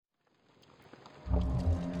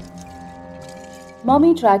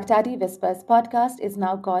Mommy Track Daddy Whispers podcast is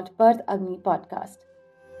now called Birth Agni Podcast.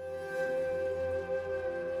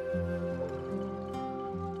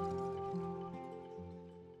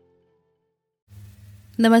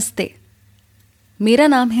 नमस्ते, मेरा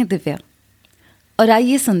नाम है दिव्या और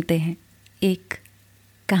आइए सुनते हैं एक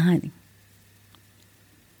कहानी।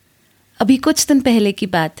 अभी कुछ दिन पहले की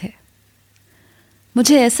बात है।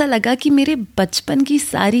 मुझे ऐसा लगा कि मेरे बचपन की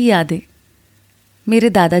सारी यादें मेरे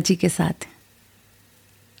दादाजी के साथ हैं।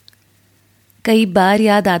 कई बार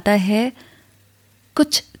याद आता है,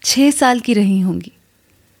 कुछ 6 साल की रही होंगी।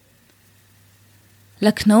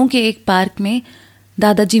 लखनऊ के एक पार्क में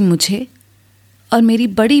दादाजी मुझे और मेरी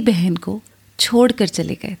बड़ी बहन को छोड़कर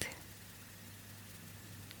चले गए थे,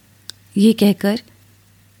 ये कहकर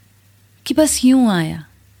कि बस यूं आया,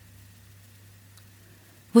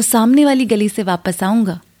 वो सामने वाली गली से वापस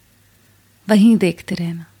आऊंगा, वहीं देखते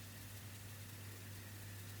रहना।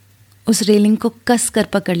 उस रेलिंग को कस कर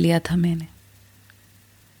पकड़ लिया था मैंने।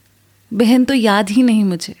 बहन तो याद ही नहीं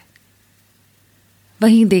मुझे,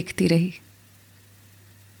 वहीं देखती रही।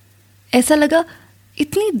 ऐसा लगा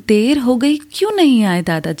इतनी देर हो गई, क्यों नहीं आए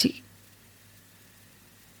दादाजी।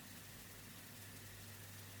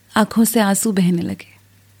 आंखों से आंसू बहने लगे,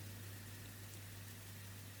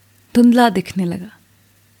 धुंधला दिखने लगा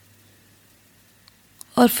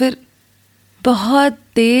और फिर बहुत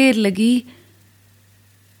देर लगी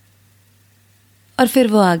और फिर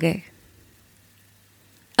वो आ गए,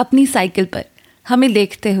 अपनी साइकिल पर हमें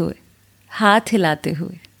देखते हुए, हाथ हिलाते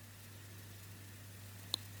हुए।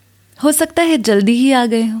 हो सकता है जल्दी ही आ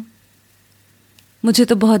गए हों, मुझे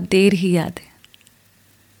तो बहुत देर ही याद है।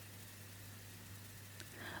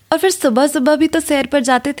 और फिर सुबह सुबह भी तो सैर पर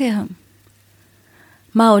जाते थे हम।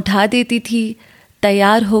 माँ उठा देती थी,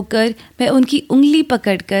 तैयार होकर मैं उनकी उंगली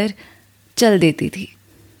पकड़कर चल देती थी।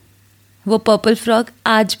 वो पर्पल फ्रॉक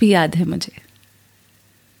आज भी याद है मुझे।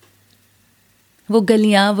 वो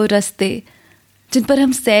गलियां, वो रास्ते जिन पर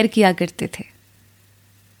हम सैर किया करते थे,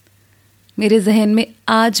 मेरे जहन में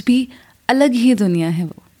आज भी अलग ही दुनिया है।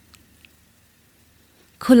 वो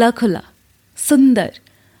खुला खुला, सुंदर,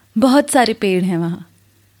 बहुत सारे पेड़ हैं वहां।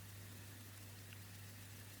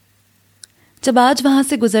 जब आज वहां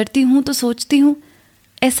से गुजरती हूं तो सोचती हूं,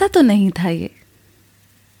 ऐसा तो नहीं था ये।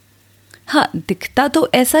 हाँ, दिखता तो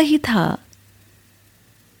ऐसा ही था,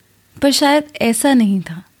 पर शायद ऐसा नहीं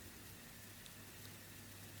था।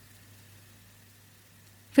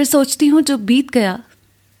 फिर सोचती हूं जो बीत गया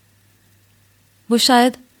वो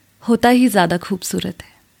शायद होता ही ज्यादा खूबसूरत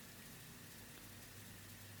है।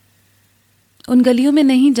 उन गलियों में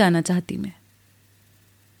नहीं जाना चाहती मैं,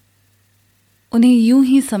 उन्हें यूं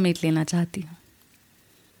ही समेट लेना चाहती हूं।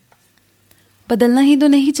 बदलना ही तो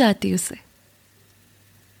नहीं चाहती उसे,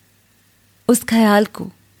 उस ख्याल को,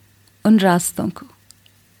 उन रास्तों को।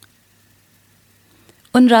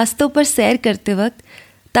 उन रास्तों पर सैर करते वक्त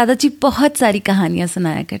दादाजी बहुत सारी कहानियां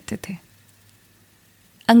सुनाया करते थे।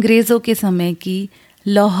 अंग्रेजों के समय की,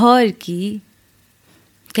 लाहौर की।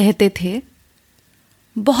 कहते थे,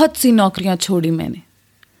 बहुत सी नौकरियां छोड़ी मैंने,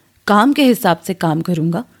 काम के हिसाब से काम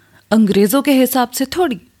करूंगा, अंग्रेजों के हिसाब से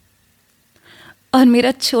थोड़ी। और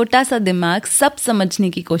मेरा छोटा सा दिमाग सब समझने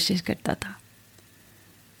की कोशिश करता था।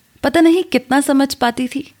 पता नहीं कितना समझ पाती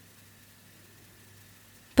थी,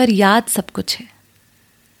 पर याद सब कुछ है,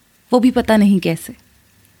 वो भी पता नहीं कैसे।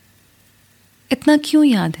 इतना क्यों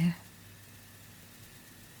याद है?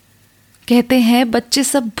 कहते हैं बच्चे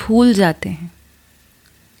सब भूल जाते हैं,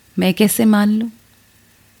 मैं कैसे मान लूं?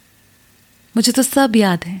 मुझे तो सब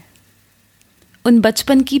याद है। उन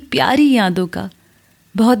बचपन की प्यारी यादों का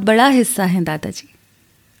बहुत बड़ा हिस्सा है दादाजी।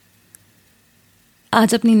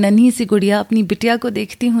 आज अपनी नन्ही सी गुड़िया, अपनी बिटिया को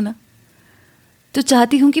देखती हूं ना, तो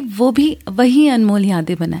चाहती हूं कि वो भी वही अनमोल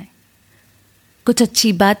यादें बनाए। कुछ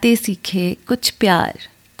अच्छी बातें सीखे, कुछ प्यार,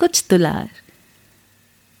 कुछ दुलार,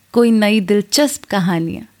 कोई नई दिलचस्प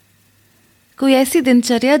कहानियां, कोई ऐसी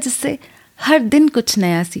दिनचर्या जिससे हर दिन कुछ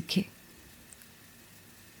नया सीखे।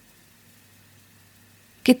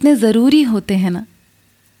 कितने जरूरी होते हैं ना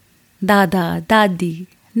दादा, दादी,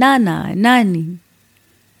 नाना, नानी।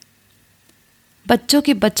 बच्चों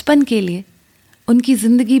के बचपन के लिए उनकी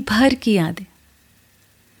जिंदगी भर की यादें,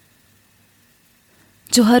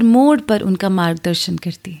 जो हर मोड़ पर उनका मार्गदर्शन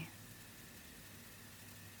करती है।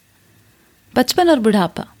 बचपन और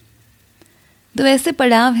बुढ़ापा दो ऐसे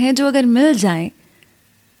पड़ाव हैं जो अगर मिल जाएं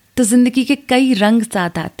तो जिंदगी के कई रंग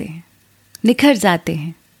साथ आते हैं, निखर जाते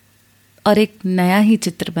हैं और एक नया ही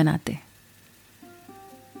चित्र बनाते हैं।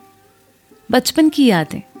 बचपन की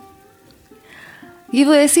यादें, ये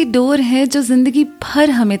वो ऐसी डोर है जो जिंदगी भर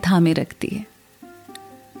हमें थामे रखती है।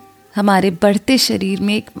 हमारे बढ़ते शरीर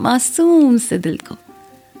में एक मासूम से दिल को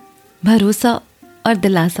भरोसा और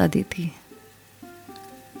दिलासा देती,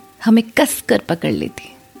 हमें कस कर पकड़ लेती,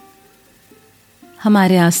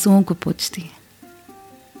 हमारे आंसुओं को पोंछती,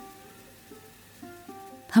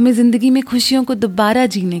 हमें जिंदगी में खुशियों को दोबारा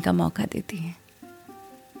जीने का मौका देती है।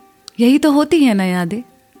 यही तो होती है ना यादें,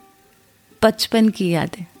 बचपन की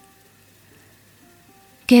यादें।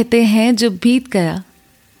 कहते हैं जो बीत गया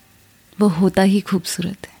वो होता ही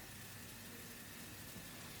खूबसूरत है।